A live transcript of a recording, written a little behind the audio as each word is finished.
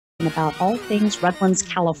about all things Redlands,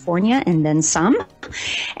 California, and then some.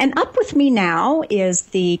 And up with me now is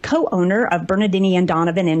the co-owner of Bernardini and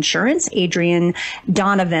Donovan Insurance, Adrian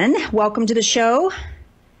Donovan. Welcome to the show.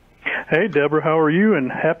 Hey, Deborah, how are you?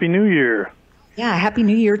 And Happy New Year. Yeah, Happy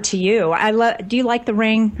New Year to you. Do you like the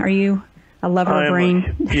rain? Are you a lover of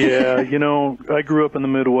rain? Yeah, I grew up in the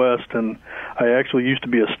Midwest, and I actually used to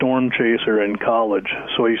be a storm chaser in college.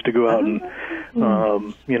 So I used to go out and,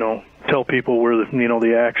 tell people where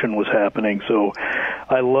the action was happening. So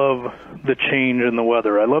I love the change in the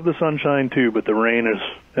weather. I love the sunshine too, but the rain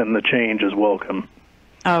and the change is welcome.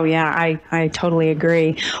 Oh, yeah, I totally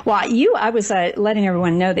agree. Well, I was letting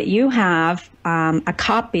everyone know that you have a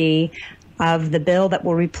copy of the bill that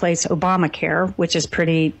will replace Obamacare, which is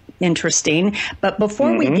pretty interesting. But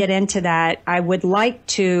before we get into that, I would like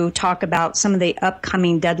to talk about some of the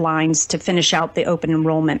upcoming deadlines to finish out the open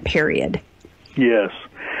enrollment period. Yes.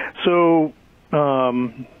 So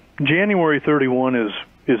January 31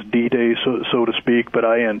 is D-Day, so to speak, but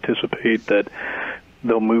I anticipate that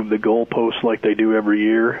they'll move the goalposts like they do every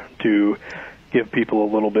year to give people a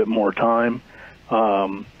little bit more time.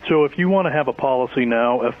 So if you want to have a policy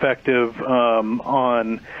now effective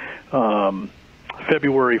on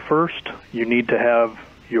February 1st, you need to have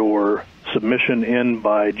your submission in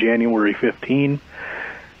by January 15.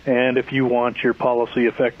 And if you want your policy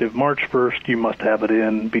effective March 1st, you must have it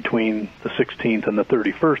in between the 16th and the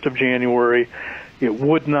 31st of January. It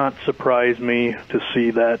would not surprise me to see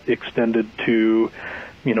that extended to,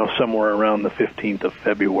 somewhere around the 15th of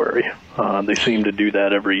February. They seem to do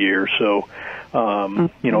that every year. So,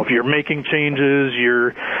 if you're making changes,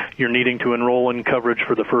 you're needing to enroll in coverage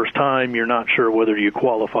for the first time, you're not sure whether you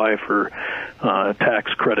qualify for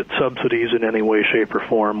tax credit subsidies in any way, shape, or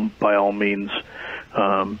form, by all means,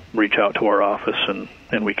 reach out to our office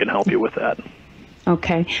and we can help you with that.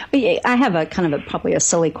 Okay. I have probably a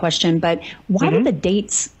silly question, but why do the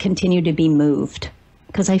dates continue to be moved?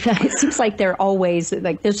 Because I feel it seems like they're always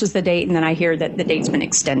like, this is the date, and then I hear that the date's been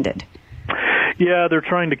extended. Yeah, they're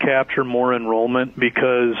trying to capture more enrollment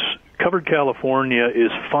because Covered California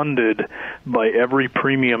is funded by every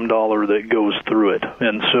premium dollar that goes through it.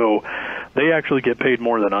 And so they actually get paid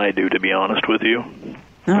more than I do, to be honest with you.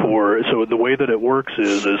 So the way that it works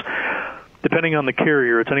is depending on the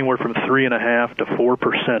carrier, it's anywhere from 3.5% to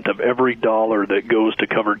 4% of every dollar that goes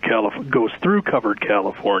through Covered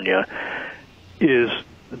California.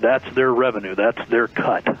 That's their revenue, that's their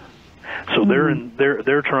cut. So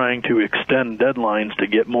they're trying to extend deadlines to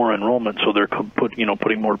get more enrollment, so they're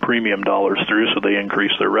putting more premium dollars through, so they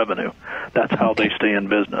increase their revenue. That's how they stay in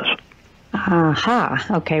business.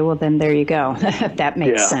 Okay, well then there you go. That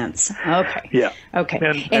makes sense. Okay. Yeah. Okay.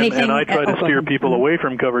 And I try to steer people away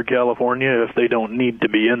from Covered California if they don't need to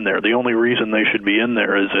be in there. The only reason they should be in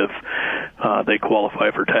there is if they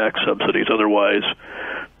qualify for tax subsidies. Otherwise,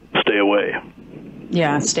 stay away.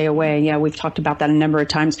 Yeah, stay away. Yeah, we've talked about that a number of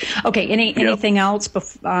times. Okay, anything else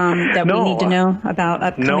that we need to know about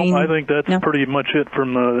upcoming? No, I think that's pretty much it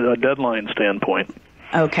from a deadline standpoint.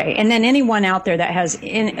 Okay, and then anyone out there that has,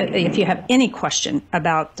 if you have any question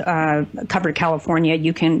about Covered California,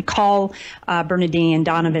 you can call Bernardini and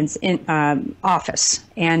Donovan's office,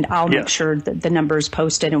 and I'll make sure that the number is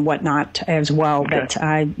posted and whatnot as well. Okay.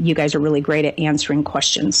 But you guys are really great at answering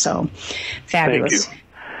questions, so fabulous. Thank you.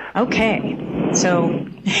 Okay,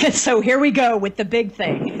 so here we go with the big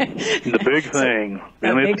thing. The big thing,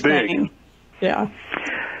 and it's big. Yeah.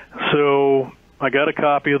 So I got a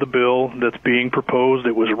copy of the bill that's being proposed.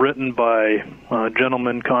 It was written by a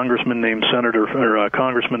congressman named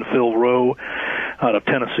Congressman Phil Rowe out of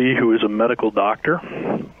Tennessee, who is a medical doctor.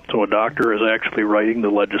 So a doctor is actually writing the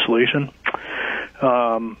legislation.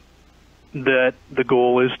 That the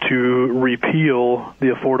goal is to repeal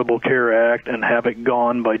the Affordable Care Act and have it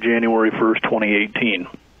gone by January 1st, 2018.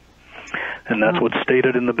 And that's what's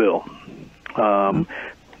stated in the bill.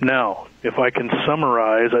 Now, if I can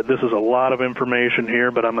summarize, this is a lot of information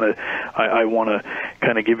here, but I want to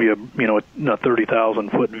kind of give you a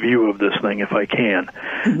 30,000-foot view of this thing if I can.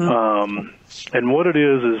 And what it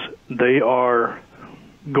is they are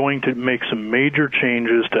going to make some major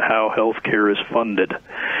changes to how health care is funded.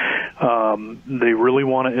 They really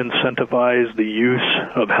want to incentivize the use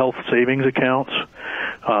of health savings accounts.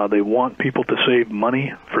 They want people to save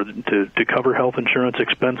money to cover health insurance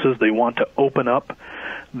expenses. They want to open up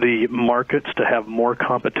the markets to have more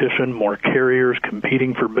competition, more carriers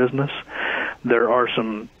competing for business. There are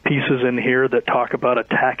some pieces in here that talk about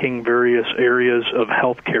attacking various areas of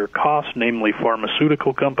healthcare costs, namely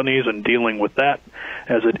pharmaceutical companies, and dealing with that,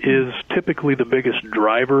 as it is typically the biggest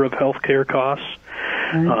driver of healthcare costs.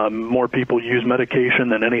 More people use medication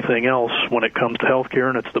than anything else when it comes to healthcare,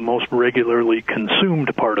 and it's the most regularly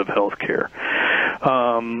consumed part of healthcare.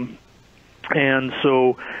 And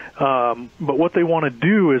so, but what they want to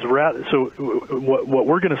do is, what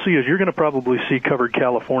we're going to see is you're going to probably see Covered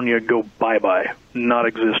California go bye-bye, not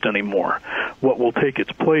exist anymore. What will take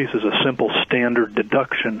its place is a simple standard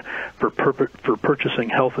deduction for purchasing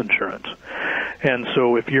health insurance. And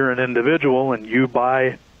so if you're an individual and you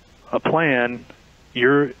buy a plan,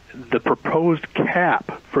 the proposed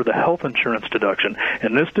cap for the health insurance deduction,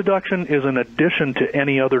 and this deduction is in addition to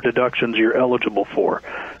any other deductions you're eligible for,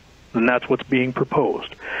 and that's what's being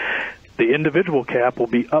proposed. The individual cap will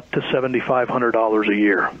be up to $7,500 a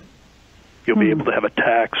year. You'll be able to have a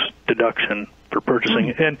tax deduction for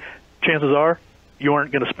purchasing, and chances are you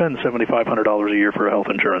aren't going to spend $7,500 a year for a health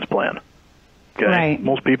insurance plan. Okay? Right.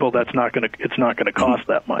 Most people, it's not going to cost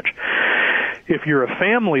that much. If you're a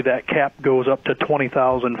family, that cap goes up to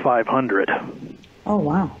 $20,500. Oh,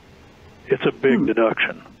 wow. It's a big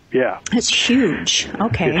deduction. Yeah. It's huge.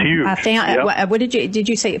 Okay. It's huge. Yep. What did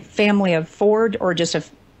you say? Family of four or just a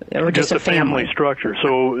family structure.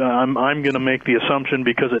 So I'm going to make the assumption,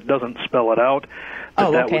 because it doesn't spell it out.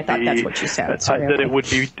 Oh, okay. I thought that's what you said. Sorry, that it would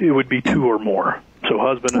be two or more. So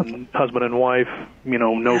husband and wife,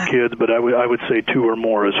 no kids, but I would say two or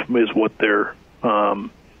more is what they're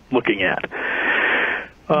looking at.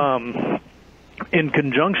 In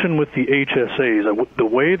conjunction with the HSAs, the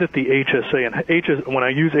way that the HSA, when I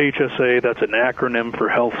use HSA, that's an acronym for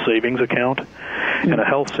Health Savings Account. And a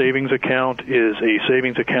health savings account is a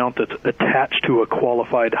savings account that's attached to a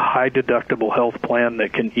qualified high-deductible health plan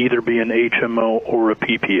that can either be an HMO or a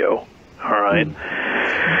PPO. All right?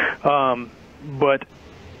 But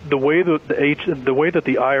the way that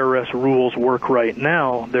the IRS rules work right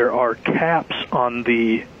now, there are caps on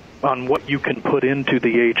what you can put into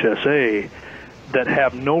the HSA that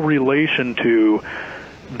have no relation to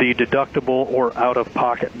the deductible or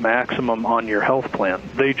out-of-pocket maximum on your health plan.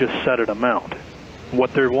 They just set an amount.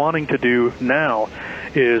 What they're wanting to do now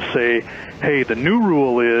is say, hey, the new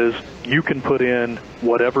rule is you can put in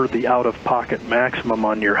whatever the out-of-pocket maximum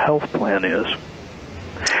on your health plan is.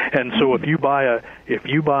 And so if you buy a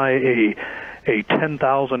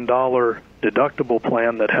 $10,000 deductible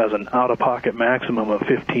plan that has an out-of-pocket maximum of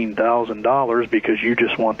 $15,000 because you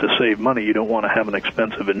just want to save money, you don't want to have an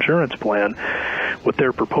expensive insurance plan, what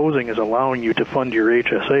they're proposing is allowing you to fund your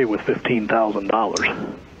HSA with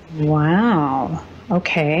 $15,000. Wow.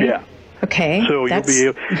 Okay. Yeah. Okay. So you'll be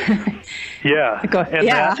able, yeah. And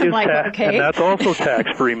yeah. and that's also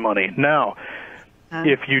tax-free money. Now,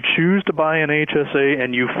 if you choose to buy an HSA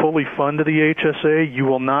and you fully fund the HSA, you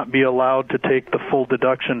will not be allowed to take the full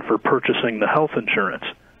deduction for purchasing the health insurance.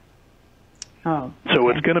 Oh. Okay. So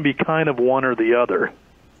it's going to be kind of one or the other.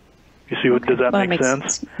 You see does that make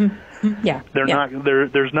sense? Yeah. There's not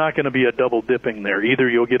going to be a double dipping there. Either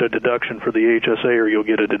you'll get a deduction for the HSA or you'll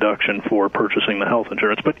get a deduction for purchasing the health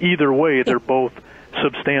insurance. But either way, they're both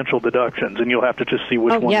substantial deductions, and you'll have to just see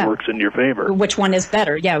which one works in your favor. Which one is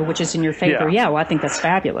better? Yeah, which is in your favor. Yeah, well, I think that's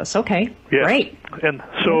fabulous. Okay, great. And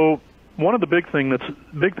so one of the big things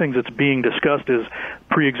that's being discussed is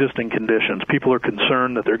pre-existing conditions. People are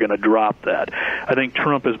concerned that they're going to drop that. I think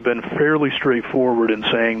Trump has been fairly straightforward in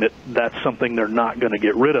saying that that's something they're not going to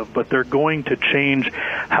get rid of, but they're going to change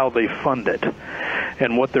how they fund it.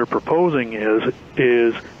 And what they're proposing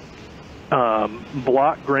is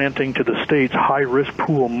block granting to the states high-risk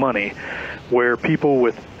pool money, where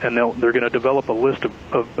people they're going to develop a list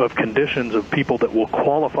of conditions of people that will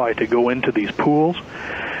qualify to go into these pools,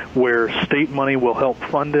 where state money will help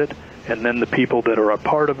fund it, and then the people that are a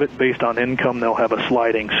part of it, based on income, they'll have a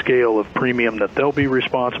sliding scale of premium that they'll be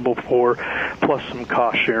responsible for, plus some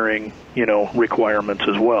cost-sharing, requirements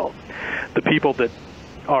as well. The people that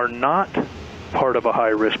are not part of a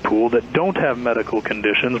high-risk pool, that don't have medical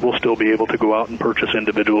conditions, will still be able to go out and purchase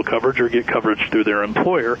individual coverage or get coverage through their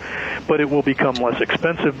employer, but it will become less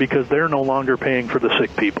expensive because they're no longer paying for the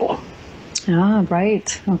sick people. Ah,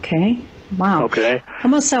 right. Okay. Wow. Okay.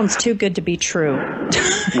 Almost sounds too good to be true.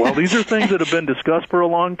 Well, these are things that have been discussed for a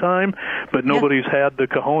long time, but nobody's had the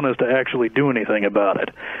cojones to actually do anything about it.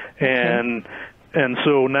 And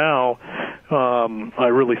so now, I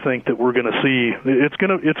really think that we're going to see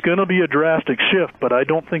it's going to be a drastic shift, but I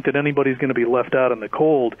don't think that anybody's going to be left out in the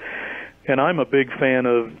cold. And I'm a big fan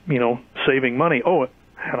of saving money. Oh,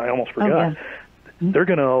 and I almost forgot. Oh, yeah. They're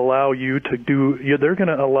going to allow they're going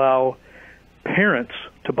to allow parents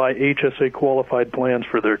to buy HSA qualified plans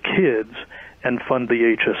for their kids and fund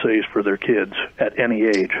the HSAs for their kids at any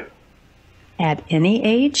age. At any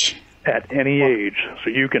age? At any age.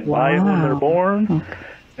 So you can buy it when they're born,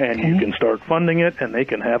 and you can start funding it, and they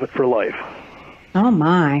can have it for life. Oh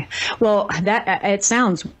my! Well, that it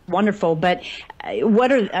sounds wonderful, but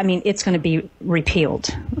it's going to be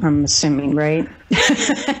repealed, I'm assuming, right?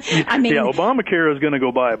 Yeah, Obamacare is going to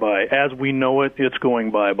go bye-bye. As we know it, it's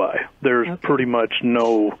going bye-bye. There's pretty much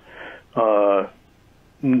no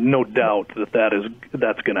doubt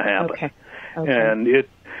that's going to happen. Okay.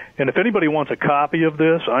 And if anybody wants a copy of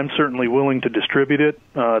this, I'm certainly willing to distribute it.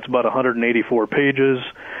 It's about 184 pages.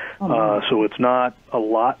 So it's not a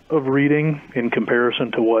lot of reading in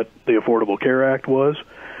comparison to what the Affordable Care Act was.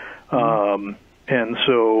 And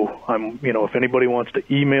so if anybody wants to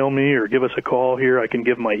email me or give us a call here, I can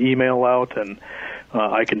give my email out, and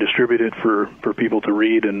I can distribute it for people to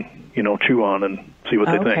read and, chew on and see what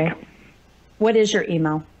they think. What is your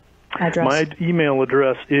email address? My email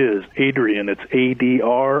address is Adrian, it's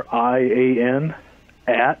ADRIAN,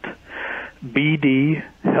 at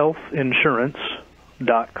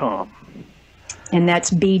bdhealthinsurance.com. And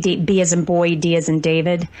that's B as in boy, D as in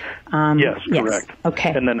David? Yes, correct.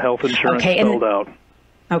 Okay. And then health insurance spelled out.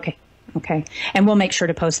 Okay. Okay. And we'll make sure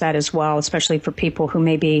to post that as well, especially for people who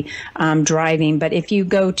may be driving. But if you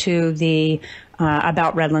go to the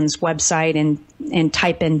About Redlands website and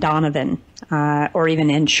type in Donovan, or even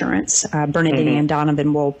insurance, Bernardini and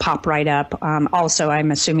Donovan will pop right up. Also,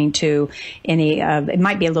 I'm assuming too, it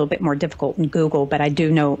might be a little bit more difficult in Google, but I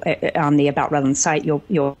do know on the About Redlands site,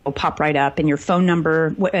 you'll pop right up. And your phone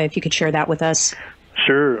number, if you could share that with us.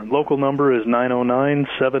 Sure. Local number is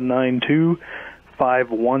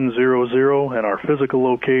 909-792-5100, and our physical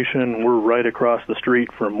location, we're right across the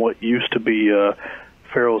street from what used to be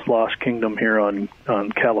Pharaoh's Lost Kingdom here on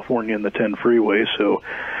California and the 10 freeway. So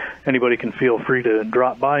anybody can feel free to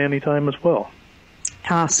drop by anytime as well.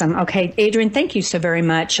 Awesome. Okay, Adrian, thank you so very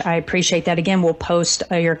much. I appreciate that. Again, we'll post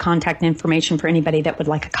your contact information for anybody that would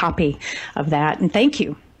like a copy of that. And thank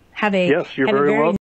you. Yes, you're very welcome.